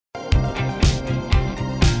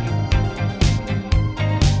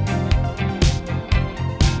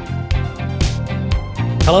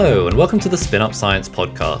Hello, and welcome to the Spin Up Science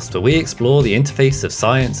podcast, where we explore the interface of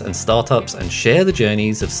science and startups and share the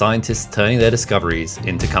journeys of scientists turning their discoveries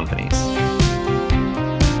into companies.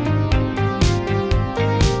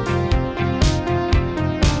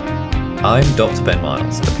 I'm Dr. Ben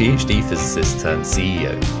Miles, a PhD physicist turned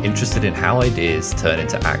CEO, interested in how ideas turn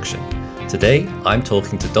into action. Today, I'm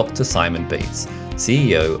talking to Dr. Simon Bates,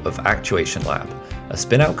 CEO of Actuation Lab, a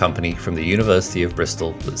spin-out company from the University of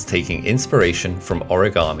Bristol that's taking inspiration from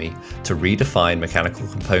origami to redefine mechanical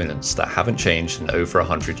components that haven't changed in over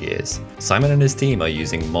 100 years. Simon and his team are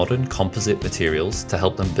using modern composite materials to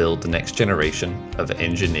help them build the next generation of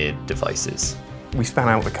engineered devices. We span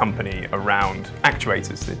out the company around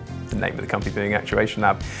actuators, the name of the company being Actuation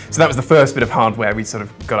Lab. So that was the first bit of hardware we sort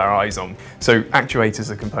of got our eyes on. So actuators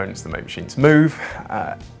are components that make machines move.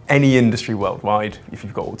 Any industry worldwide, if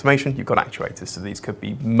you've got automation, you've got actuators. So these could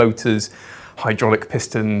be motors, hydraulic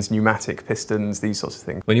pistons, pneumatic pistons, these sorts of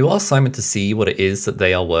things. When you ask Simon to see what it is that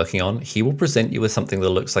they are working on, he will present you with something that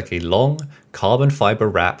looks like a long, carbon fiber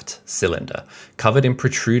wrapped cylinder, covered in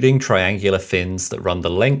protruding triangular fins that run the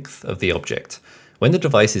length of the object. When the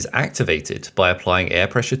device is activated by applying air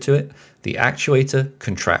pressure to it, the actuator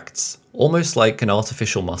contracts, almost like an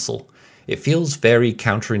artificial muscle. It feels very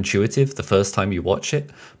counterintuitive the first time you watch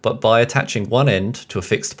it, but by attaching one end to a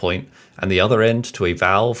fixed point and the other end to a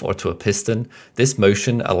valve or to a piston, this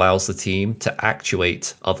motion allows the team to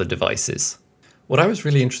actuate other devices. What I was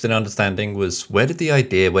really interested in understanding was where did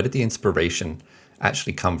the inspiration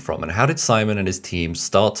actually come from, and how did Simon and his team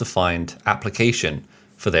start to find application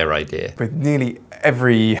for their idea? With nearly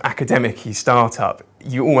every academic startup,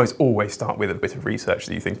 you almost always start with a bit of research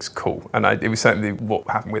that you think is cool. And it was certainly what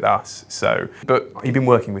happened with us. But he'd been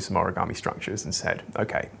working with some origami structures and said,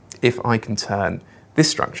 okay, if I can turn this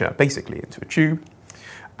structure basically into a tube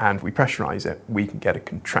and we pressurize it, we can get a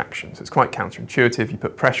contraction. So it's quite counterintuitive. You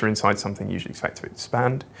put pressure inside something, you usually expect it to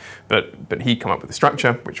expand. But he'd come up with a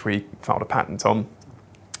structure, which we filed a patent on,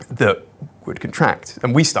 that would contract.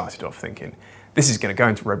 And we started off thinking, this is going to go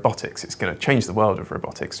into robotics. It's going to change the world of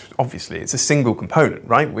robotics. Obviously, it's a single component,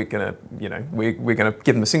 right? We're going to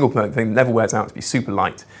give them a single component thing that never wears out to be super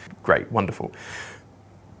light. Great, wonderful.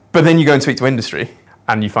 But then you go and speak to industry,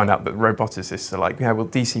 and you find out that roboticists are like, yeah, well,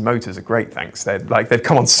 DC motors are great, thanks. They've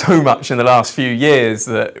come on so much in the last few years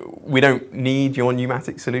that we don't need your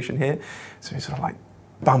pneumatic solution here. So it's sort of like,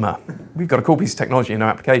 bummer. We've got a cool piece of technology and no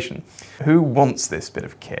application. Who wants this bit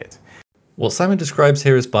of kit? What Simon describes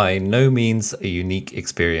here is by no means a unique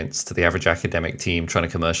experience to the average academic team trying to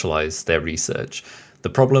commercialize their research. The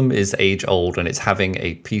problem is age-old, and it's having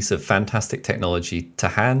a piece of fantastic technology to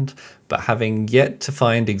hand, but having yet to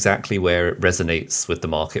find exactly where it resonates with the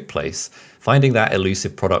marketplace. Finding that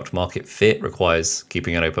elusive product market fit requires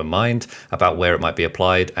keeping an open mind about where it might be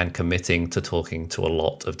applied and committing to talking to a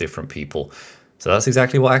lot of different people. So that's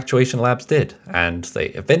exactly what Actuation Labs did, and they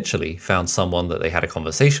eventually found someone that they had a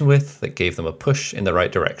conversation with that gave them a push in the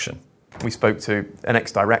right direction. We spoke to an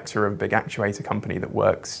ex-director of a big actuator company that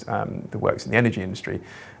works in the energy industry,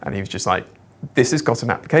 and he was just like, this has got an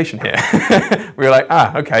application here. We were like,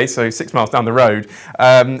 okay, so 6 miles down the road.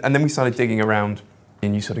 And then we started digging around,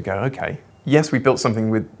 and you sort of go, okay, yes, we built something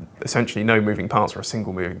with essentially no moving parts or a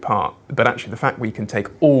single moving part, but actually the fact we can take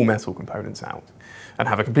all metal components out and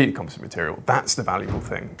have a completely composite material, that's the valuable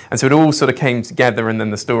thing. And so it all sort of came together, and then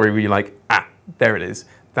the story where you're like, there it is,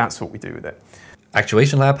 that's what we do with it.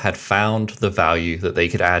 Actuation Lab had found the value that they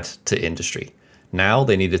could add to industry. Now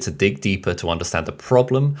they needed to dig deeper to understand the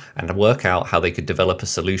problem and work out how they could develop a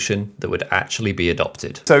solution that would actually be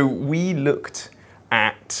adopted. So we looked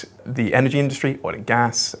at the energy industry, oil and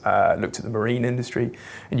gas, looked at the marine industry,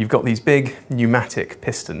 and you've got these big pneumatic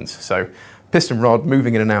pistons. So piston rod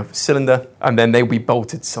moving in and out of a cylinder, and then they'll be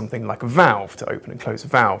bolted to something like a valve to open and close a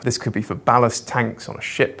valve. This could be for ballast tanks on a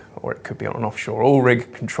ship, or it could be on an offshore oil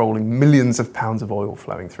rig controlling millions of pounds of oil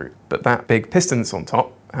flowing through. But that big piston that's on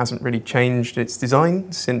top hasn't really changed its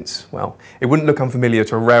design since, well, it wouldn't look unfamiliar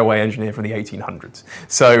to a railway engineer from the 1800s.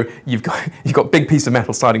 So you've got big pieces of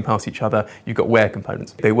metal sliding past each other, you've got wear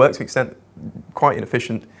components. They work to an extent quite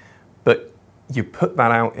inefficient, but you put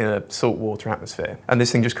that out in a saltwater atmosphere and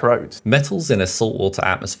this thing just corrodes. Metals in a saltwater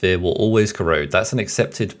atmosphere will always corrode. That's an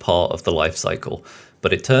accepted part of the life cycle.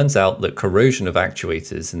 But it turns out that corrosion of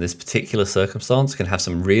actuators in this particular circumstance can have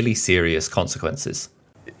some really serious consequences.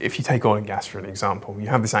 If you take oil and gas for an example, you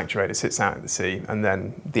have this actuator sits out in the sea and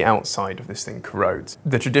then the outside of this thing corrodes.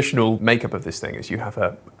 The traditional makeup of this thing is you have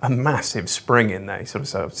a massive spring in there,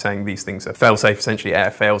 sort of saying these things are fail-safe, essentially air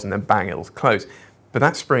fails and then bang, it'll close. But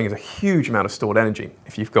that spring is a huge amount of stored energy.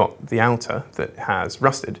 If you've got the outer that has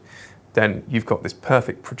rusted, then you've got this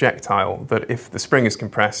perfect projectile that if the spring is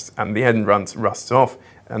compressed and the end rusts off,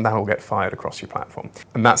 and that'll get fired across your platform.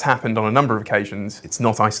 And that's happened on a number of occasions. It's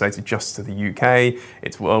not isolated just to the UK,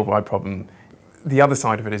 it's a worldwide problem. The other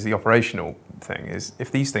side of it is the operational thing, is if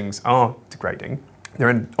these things are degrading, they're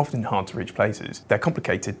in often hard to reach places. They're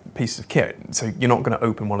complicated pieces of kit, so you're not going to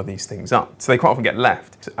open one of these things up. So they quite often get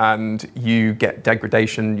left, and you get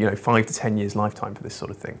degradation, 5 to 10 years lifetime for this sort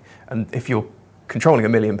of thing. And if you're controlling £1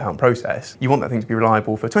 million process, you want that thing to be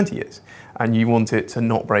reliable for 20 years, and you want it to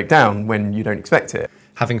not break down when you don't expect it.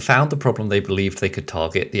 Having found the problem they believed they could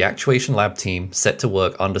target, the Actuation Lab team set to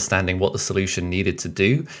work understanding what the solution needed to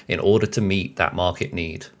do in order to meet that market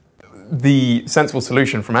need. The sensible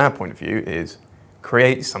solution from our point of view is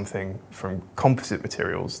create something from composite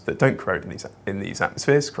materials that don't corrode in these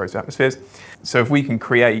atmospheres, corrosive atmospheres. So if we can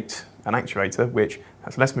create an actuator which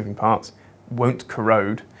has less moving parts, won't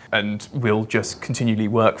corrode, and will just continually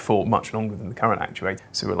work for much longer than the current actuator.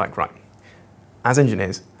 So we're like, right, as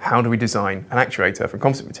engineers, how do we design an actuator from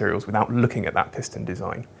composite materials without looking at that piston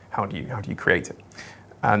design? How do you create it?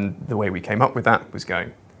 And the way we came up with that was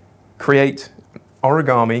create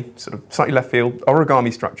origami, sort of slightly left field,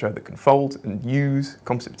 origami structure that can fold and use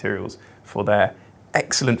composite materials for their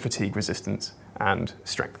excellent fatigue resistance and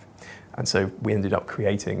strength. And so we ended up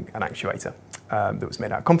creating an actuator that was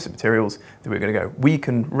made out of composite materials that we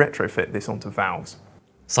can retrofit this onto valves.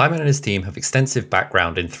 Simon and his team have extensive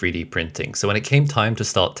background in 3D printing, so when it came time to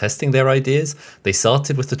start testing their ideas, they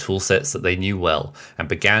started with the toolsets that they knew well and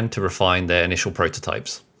began to refine their initial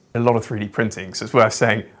prototypes. A lot of 3D printing, so it's worth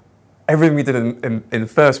saying everything we did in the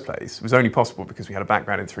first place was only possible because we had a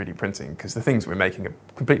background in 3D printing, because the things we're making are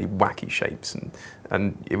completely wacky shapes,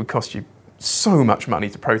 and it would cost you so much money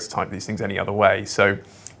to prototype these things any other way. So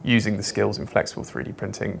using the skills in flexible 3D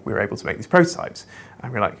printing, we were able to make these prototypes.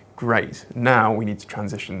 And we're like, great, now we need to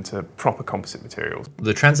transition to proper composite materials.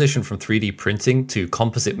 The transition from 3D printing to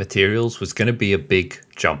composite materials was going to be a big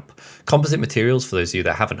jump. Composite materials, for those of you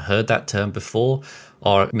that haven't heard that term before,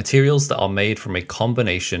 are materials that are made from a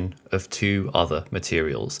combination of two other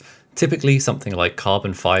materials. Typically, something like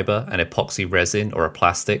carbon fiber and epoxy resin or a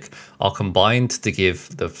plastic are combined to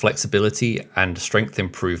give the flexibility and strength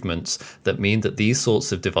improvements that mean that these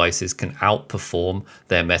sorts of devices can outperform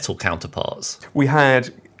their metal counterparts. We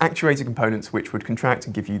had actuator components which would contract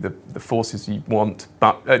and give you the forces you want,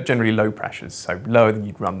 but at generally low pressures, so lower than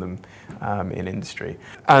you'd run them in industry.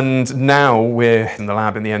 And now we're in the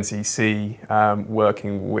lab in the NCC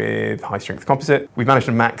working with high strength composite. We've managed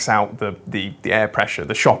to max out the air pressure,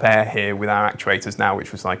 the shop air here with our actuators now,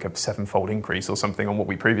 which was like a 7-fold increase or something on what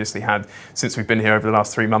we previously had since we've been here over the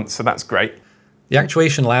last 3 months, so that's great. The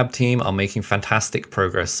Actuation Lab team are making fantastic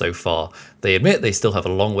progress so far. They admit they still have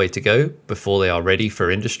a long way to go before they are ready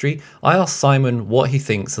for industry. I asked Simon what he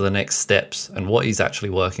thinks are the next steps and what he's actually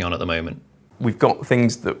working on at the moment. We've got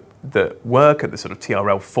things that work at the sort of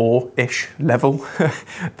TRL 4-ish level,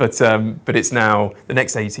 but it's now, the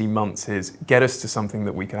next 18 months is get us to something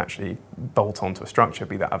that we can actually bolt onto a structure,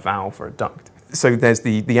 be that a valve or a duct. So there's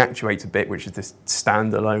the actuator bit, which is this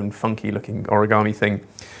standalone, funky looking origami thing.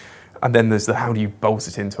 And then there's the how do you bolt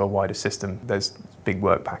it into a wider system. There's big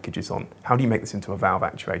work packages on how do you make this into a valve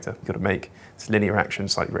actuator. You've got to make this linear action,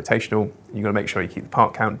 slightly rotational. You've got to make sure you keep the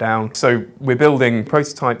part count down. So we're building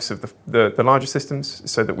prototypes of the larger systems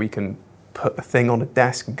so that we can put a thing on a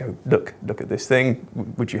desk and go, look at this thing.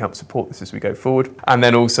 Would you help support this as we go forward? And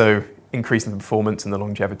then also increasing the performance and the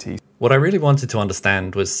longevity. What I really wanted to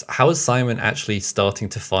understand was how is Simon actually starting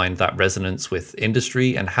to find that resonance with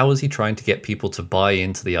industry, and how is he trying to get people to buy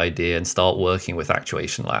into the idea and start working with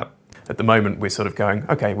Actuation Lab? At the moment, we're sort of going,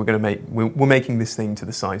 okay, we're making this thing to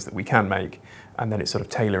the size that we can make, and then it's sort of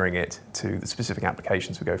tailoring it to the specific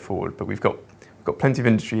applications we go forward. But we've got plenty of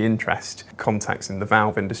industry interest, contacts in the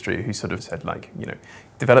valve industry who sort of said,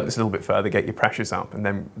 develop this a little bit further, get your pressures up,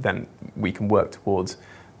 and then we can work towards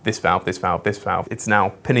this valve, this valve, this valve. It's now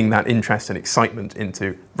pinning that interest and excitement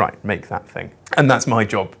into, right, make that thing. And that's my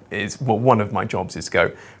job one of my jobs is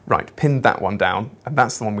go, right, pin that one down, and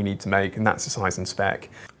that's the one we need to make, and that's the size and spec.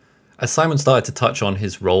 As Simon started to touch on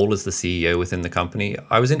his role as the CEO within the company,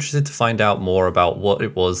 I was interested to find out more about what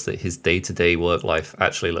it was that his day-to-day work life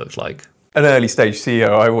actually looked like. An early stage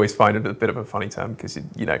CEO, I always find it a bit of a funny term because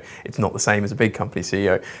it's not the same as a big company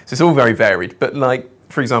CEO. So it's all very varied. But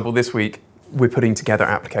for example, this week, we're putting together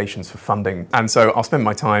applications for funding. And so I'll spend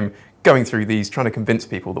my time going through these, trying to convince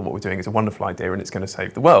people that what we're doing is a wonderful idea and it's going to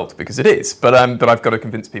save the world, because it is. But I've got to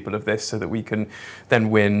convince people of this so that we can then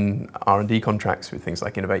win R&D contracts with things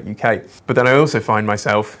like Innovate UK. But then I also find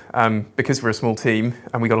myself, because we're a small team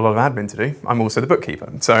and we've got a lot of admin to do, I'm also the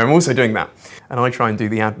bookkeeper. So I'm also doing that. And I try and do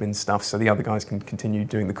the admin stuff so the other guys can continue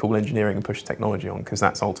doing the cool engineering and push technology on, because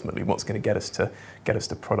that's ultimately what's going to get us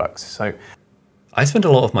to products. So I spend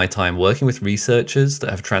a lot of my time working with researchers that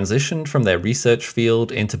have transitioned from their research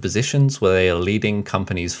field into positions where they are leading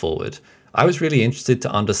companies forward. I was really interested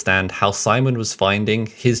to understand how Simon was finding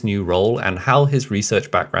his new role and how his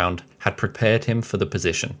research background had prepared him for the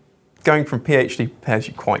position. Going from PhD prepares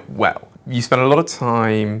you quite well. You spend a lot of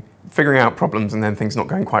time figuring out problems and then things not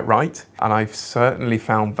going quite right. And I've certainly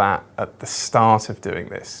found that at the start of doing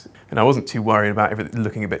this. And I wasn't too worried about everything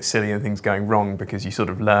looking a bit silly and things going wrong, because you sort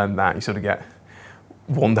of learn that, you sort of get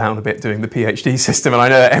worn down a bit doing the PhD system, and I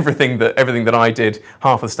know that everything that I did,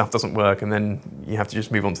 half of the stuff doesn't work, and then you have to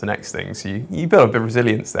just move on to the next thing. So you build a bit of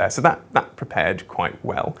resilience there. So that prepared quite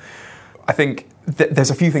well. I think there's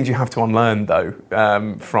a few things you have to unlearn though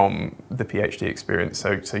from the PhD experience.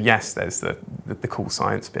 So yes, there's the cool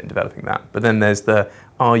science bit in developing that, but then there's the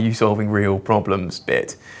are you solving real problems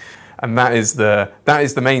bit. And that is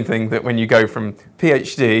the main thing, that when you go from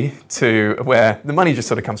PhD to where the money just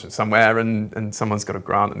sort of comes from somewhere and someone's got a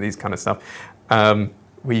grant and these kind of stuff,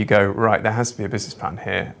 where you go, right, there has to be a business plan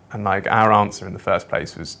here. And like our answer in the first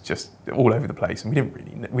place was just all over the place, and we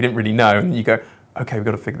didn't really know. And you go, okay, we've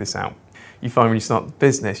got to figure this out. You find when you start the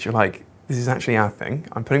business, you're like, this is actually our thing.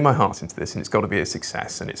 I'm putting my heart into this and it's got to be a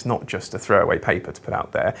success, and it's not just a throwaway paper to put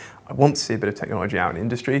out there. I want to see a bit of technology out in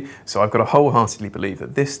industry, so I've got to wholeheartedly believe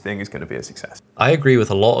that this thing is going to be a success. I agree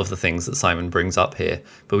with a lot of the things that Simon brings up here,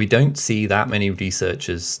 but we don't see that many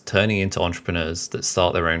researchers turning into entrepreneurs that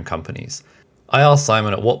start their own companies. I asked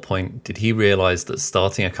Simon at what point did he realise that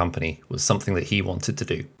starting a company was something that he wanted to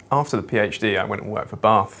do. After the PhD, I went and worked for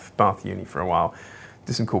Bath Uni for a while.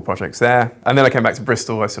 Did some cool projects there. And then I came back to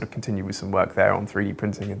Bristol. I sort of continued with some work there on 3D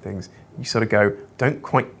printing and things. You sort of go, don't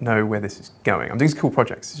quite know where this is going. I'm doing some cool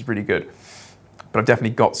projects. This is really good. But I've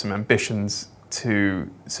definitely got some ambitions to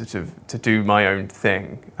do my own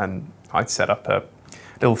thing. And I'd set up a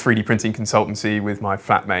little 3D printing consultancy with my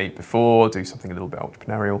flatmate before, do something a little bit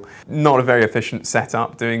entrepreneurial. Not a very efficient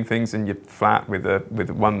setup, doing things in your flat with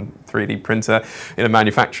one 3D printer. In a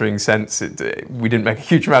manufacturing sense, we didn't make a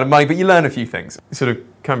huge amount of money, but you learn a few things. Sort of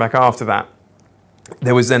coming back after that,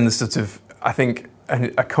 there was then the sort of, I think,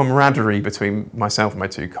 a camaraderie between myself and my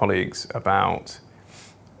two colleagues about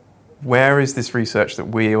where is this research that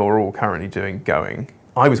we are all currently doing going.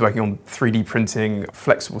 I was working on 3D printing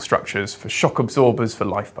flexible structures for shock absorbers for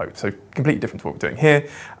lifeboats, so completely different to what we're doing here.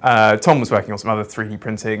 Tom was working on some other 3D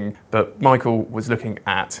printing, but Michael was looking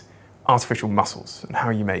at artificial muscles and how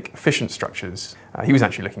you make efficient structures. He was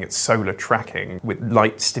actually looking at solar tracking with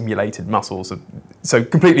light-stimulated muscles, so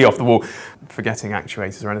completely off the wall, forgetting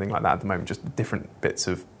actuators or anything like that at the moment, just different bits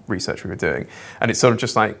of research we were doing. And it's sort of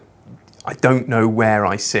just like, I don't know where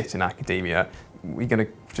I sit in academia. We're going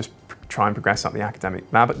to just try and progress up the academic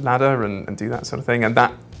ladder and do that sort of thing. And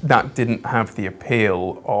that didn't have the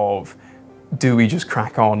appeal of, do we just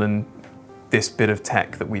crack on and this bit of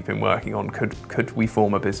tech that we've been working on, could we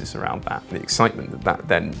form a business around that? The excitement that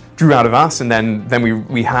then drew out of us, and then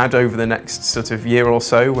we had over the next sort of year or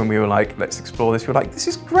so, when we were like, let's explore this, we were like, this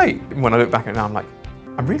is great. And when I look back at it now, I'm like,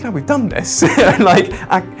 I'm really glad we've done this. Like,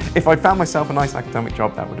 if I'd found myself a nice academic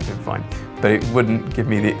job, that would have been fine. But it wouldn't give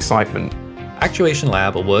me the excitement. Actuation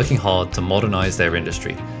Lab are working hard to modernise their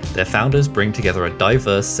industry. Their founders bring together a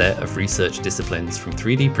diverse set of research disciplines, from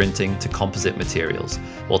 3D printing to composite materials,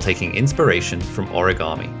 while taking inspiration from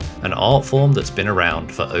origami, an art form that's been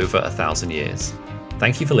around for over 1,000 years.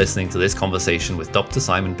 Thank you for listening to this conversation with Dr.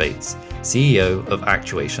 Simon Bates, CEO of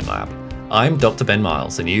Actuation Lab. I'm Dr. Ben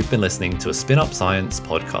Miles, and you've been listening to a Spin Up Science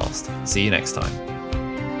podcast. See you next time.